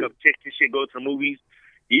 try to pick up chicks and shit, go to the movies.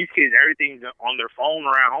 These kids, everything's on their phone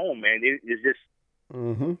or at home, man. It's just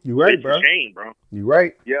You right, it's bro. a shame, bro. You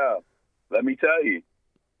right. Yeah, let me tell you,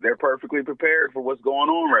 they're perfectly prepared for what's going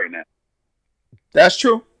on right now. That's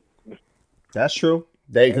true. That's true.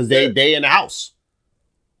 They in the house.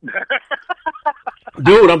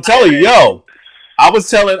 Dude, I'm telling you, yo.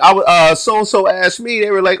 So-and-so asked me,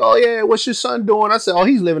 they were like, oh yeah, what's your son doing? I said, oh,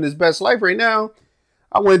 he's living his best life right now.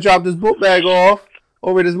 I went and dropped his book bag off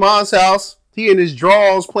over at his mom's house. He in his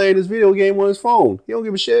drawers playing his video game on his phone. He don't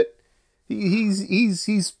give a shit.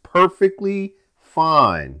 He's perfectly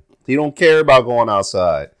fine. He don't care about going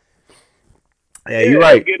outside. Yeah, you're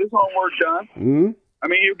right. He'll get his homework done. Mm-hmm. I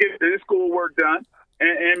mean, he'll get his schoolwork done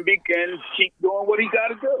and keep doing what he got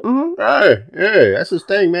to do. Mm-hmm. Right. Yeah, that's his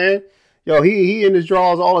thing, man. Yo, he in his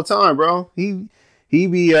drawers all the time, bro. He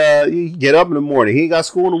get up in the morning. He ain't got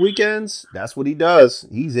school on the weekends. That's what he does.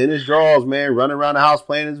 He's in his drawers, man, running around the house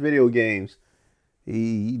playing his video games.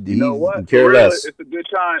 You know what? Care less. It's a good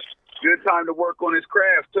time to work on his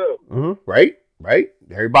craft too. Mm-hmm. Right.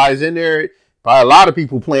 Everybody's in there. Probably a lot of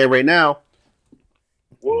people playing right now.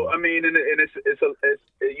 Well, I mean, and it's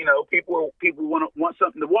you know, people want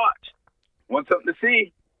something to watch, want something to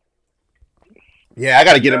see. Yeah, I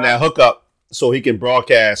got to get him that hookup so he can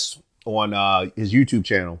broadcast on his YouTube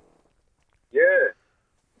channel. Yeah.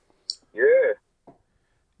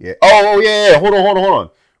 Oh yeah. Hold on.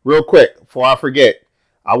 Real quick, before I forget,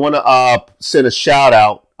 I want to send a shout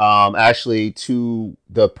out actually to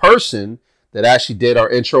the person that actually did our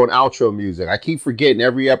intro and outro music. I keep forgetting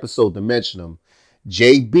every episode to mention him.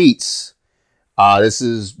 Jay Beats. This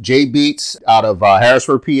is Jay Beats out of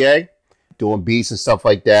Harrisburg, PA, doing beats and stuff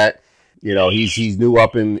like that. You know, he's new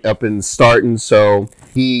up and starting, so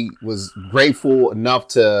he was grateful enough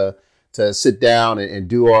to sit down and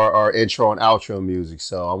do our intro and outro music.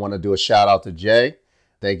 So I want to do a shout out to Jay.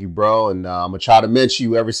 Thank you, bro. And I'm gonna try to mention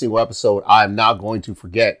you every single episode. I'm not going to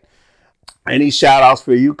forget. Any shout outs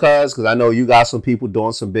for you, cuz? Because I know you got some people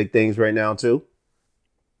doing some big things right now too.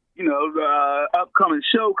 You know, the upcoming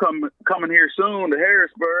show coming here soon to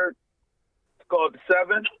Harrisburg. It's called The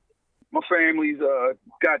Seven. My family's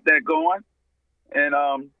got that going, and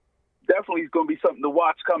definitely it's gonna be something to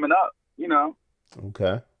watch coming up. You know.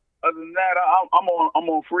 Okay. Other than that, I'm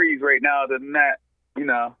on freeze right now. Other than that, you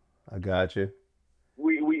know. I got you.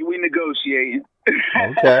 We negotiating.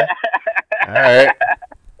 Okay. All right.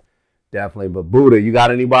 Definitely. But Buddha, you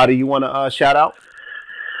got anybody you want to shout out?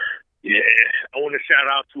 Yeah, I want to shout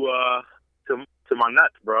out to my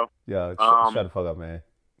nuts, bro. Yeah, shut the fuck up, man.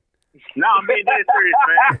 No, I'm being dead serious,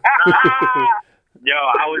 man. Yo,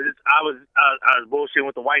 I was bullshitting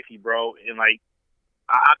with the wifey, bro, and like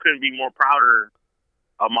I couldn't be more prouder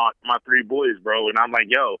of my three boys, bro. And I'm like,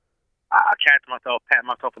 yo, I pat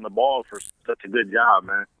myself on the balls for such a good job,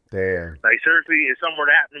 man. Damn. Like seriously, if something were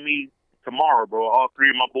to happen to me tomorrow, bro, all three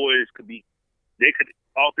of my boys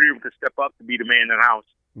all three of them could step up to be the man in the house.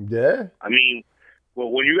 Yeah. I mean,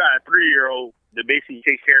 well, when you got a 3-year-old that basically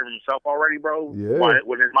takes care of himself already, bro. Yeah.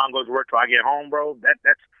 When his mom goes to work till I get home, bro.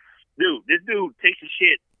 That's dude. This dude takes his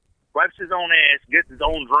shit, wipes his own ass, gets his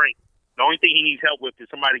own drink. The only thing he needs help with is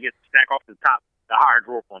somebody gets the snack off the higher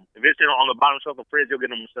drawer for him. If it's on the bottom shelf of the fridge, he'll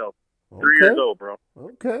get him himself. Okay. 3 years old, bro.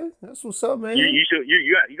 Okay, that's what's up, man. You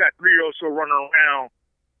got 3-year-olds still running around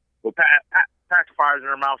with pacifiers in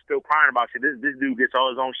their mouth, still crying about shit. This dude gets all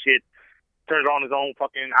his own shit. Turns on his own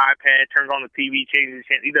fucking iPad, turns on the TV, changes his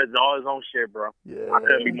channel. He does all his own shit, bro. Yeah. I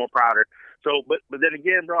couldn't be more prouder. So, but then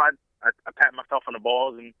again, bro, I pat myself on the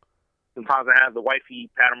balls, and sometimes I have the wifey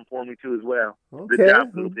pat them for me too as well. Okay. Good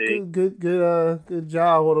job, little big. Good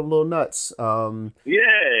job with them little nuts.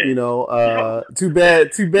 Yeah. You know, too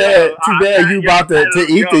bad you about to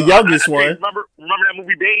eat the youngest one. Remember that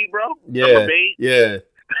movie Babe, bro? Yeah. Babe? Yeah.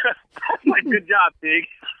 Like, good job, pig.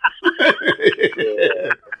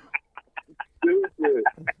 She's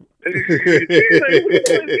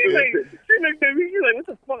like, what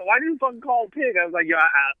the fuck? Why do you fucking call him pig? I was like, yo,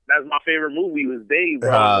 that's my favorite movie was Babe,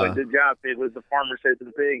 bro. Like, good job, pig. Was the farmer said to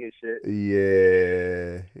the pig and shit.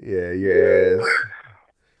 Yeah.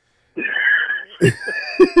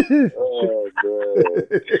 Oh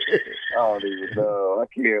man, I don't even know. I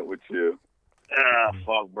can't with you.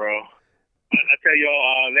 Fuck, bro. I tell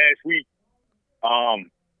y'all, last week,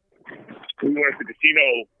 we went to the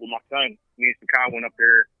casino with my son. Me and Sakai went up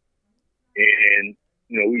there, and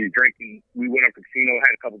you know we were drinking. We went up to the casino,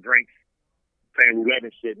 had a couple drinks, playing roulette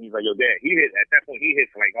and shit. And he's like, "Yo, Dad, at that point he hit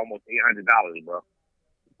for like almost $800, bro."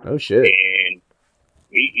 Oh shit! And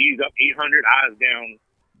he's up 800. I was down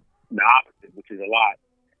the opposite, which is a lot.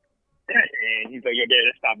 And he's like, yo, Dad,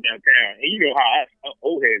 let's stop downtown. And you know how us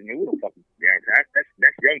old heads, man, we don't fucking downtown.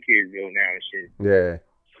 That's young kids go now and shit. Yeah.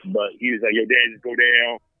 But he was like, yo, Dad, just go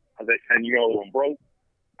down. I was like, son, you know, I'm broke.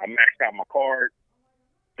 I maxed out my card.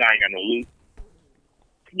 I ain't got no loot.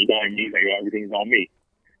 You know what I mean? He's like, yo, everything's on me.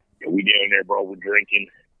 Yo, we down there, bro. We're drinking.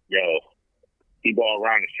 Yo, he ball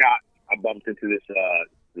around the shop. I bumped into this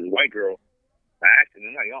white girl by accident.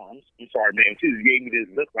 I'm like, oh, I'm sorry, man. She just gave me this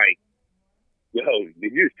look like, yo,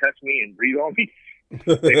 did you just touch me and breathe on me?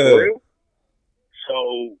 Like, for real?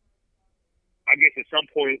 So, I guess at some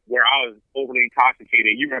point where I was overly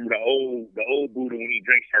intoxicated, you remember the old Buddha when he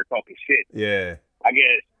drinks started talking shit. Yeah. I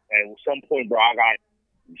guess at some point, bro, I got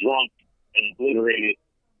drunk and obliterated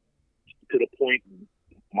to the point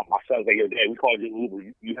my son's like, yo, Dad, we called you Uber.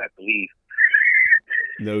 You have to leave.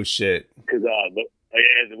 No shit. Because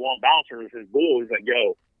the one bouncer was his bull. He's like,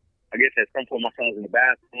 yo, I guess at some point my son was in the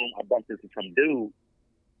bathroom. I bumped into some dude,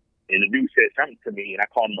 and the dude said something to me, and I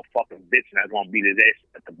called him a fucking bitch, and I was going to beat his ass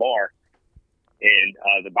at the bar.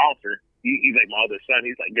 And the bouncer, he's like my other son.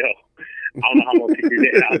 He's like, yo, I don't know how I'm going to kick your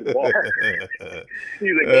dad out of the bar.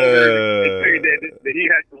 He's like, tell your dad that he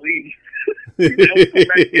has to leave. He said, come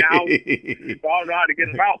back to your house. So I don't know how to get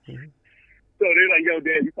him out. So they're like, yo,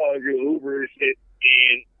 Dad, we called you Uber and shit.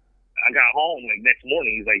 And I got home like next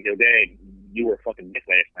morning. He's like, yo, Dad, you were a fucking bitch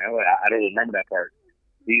last night. I'm like, I don't remember that part.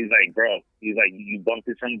 He's like, bro, he's like, you bumped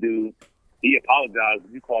into some dude. He apologized.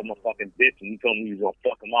 You called him a fucking bitch and you told him you was going to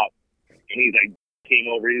fuck him up. And he's like, came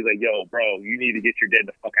over. He's like, yo, bro, you need to get your dad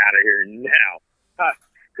the fuck out of here now.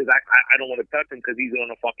 Because I don't want to touch him because he's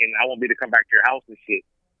on a fucking, I won't be able to come back to your house and shit.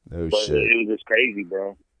 No but shit. It was just crazy,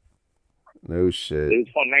 bro. No shit. It was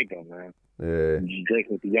a fun night, though, man. Yeah. Just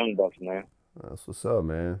drinking with the young bucks, man. That's what's up,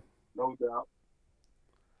 man. No doubt.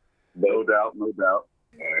 No doubt. No doubt.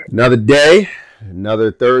 Another day,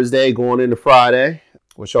 another Thursday going into Friday.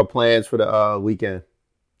 What's your plans for the weekend?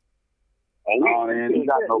 Oh, man, you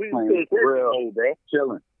got no plans. Real, bro.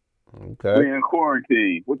 Chilling. Okay. We in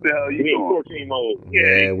quarantine. What the hell you doing? In quarantine mode.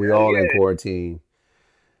 Yeah, we all in quarantine.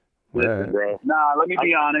 Listen, bro. Nah, let me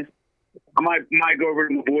be honest. I might go over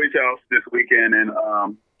to my boy's house this weekend and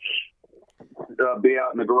be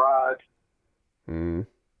out in the garage.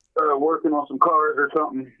 Working on some cars or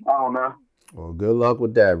something. I don't know. Well, good luck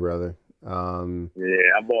with that, brother. Yeah,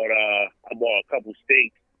 I bought a couple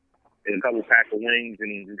steaks and a couple packs of wings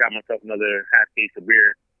and got myself another half case of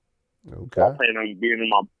beer. Okay. So I plan on being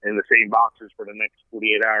in the same boxes for the next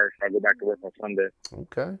 48 hours. So I go back to work on Sunday.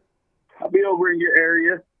 Okay. I'll be over in your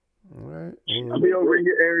area. All right. I'll be over in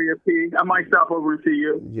your area, P. I might stop over and see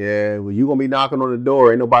you. Yeah, well, you gonna be knocking on the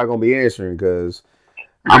door. Ain't nobody gonna be answering because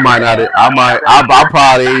I might not. I'm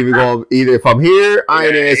probably even gonna either if I'm here, I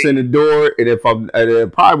ain't answering the door, and if I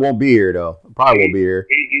probably won't be here though. Probably won't be here.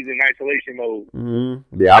 He's in isolation mode.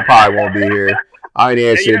 Mm-hmm. Yeah, I probably won't be here. I ain't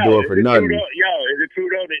answering the door for nothing. Is it true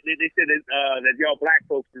though that they said that y'all black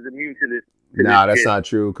folks is immune to this? Nah, that's not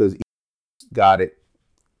true because got it.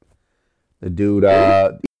 The dude,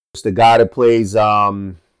 it's the guy that plays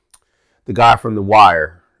the guy from The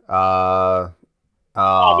Wire. But he's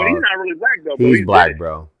not really black though. He's black,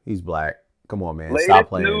 bro. He's black. Come on, man. Stop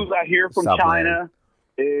playing. Latest news I hear from China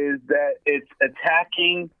is that it's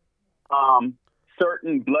attacking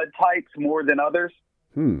certain blood types more than others.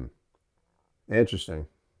 Interesting.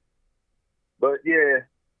 But yeah.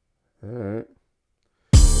 All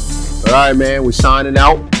right, man. We're signing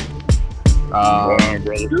out.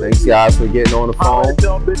 Thanks, guys, for getting on the phone.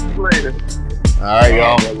 All right,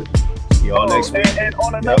 y'all. See y'all next week. And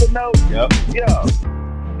on another note,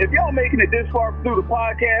 if y'all making it this far through the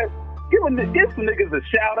podcast, give some niggas a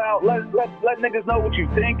shout out. Let niggas know what you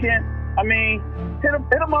thinking. I mean, hit a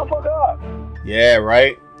motherfucker up. Yeah,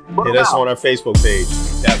 right. Hit us on our Facebook page,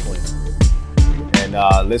 definitely. And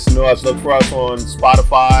listen to us. Look for us on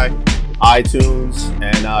Spotify, iTunes,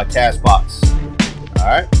 and Castbox. All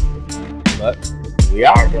right. But we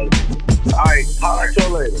out. All right, brother. All right, holler at y'all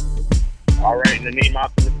later. All right, in the name of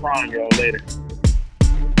Optimus Prime, y'all later.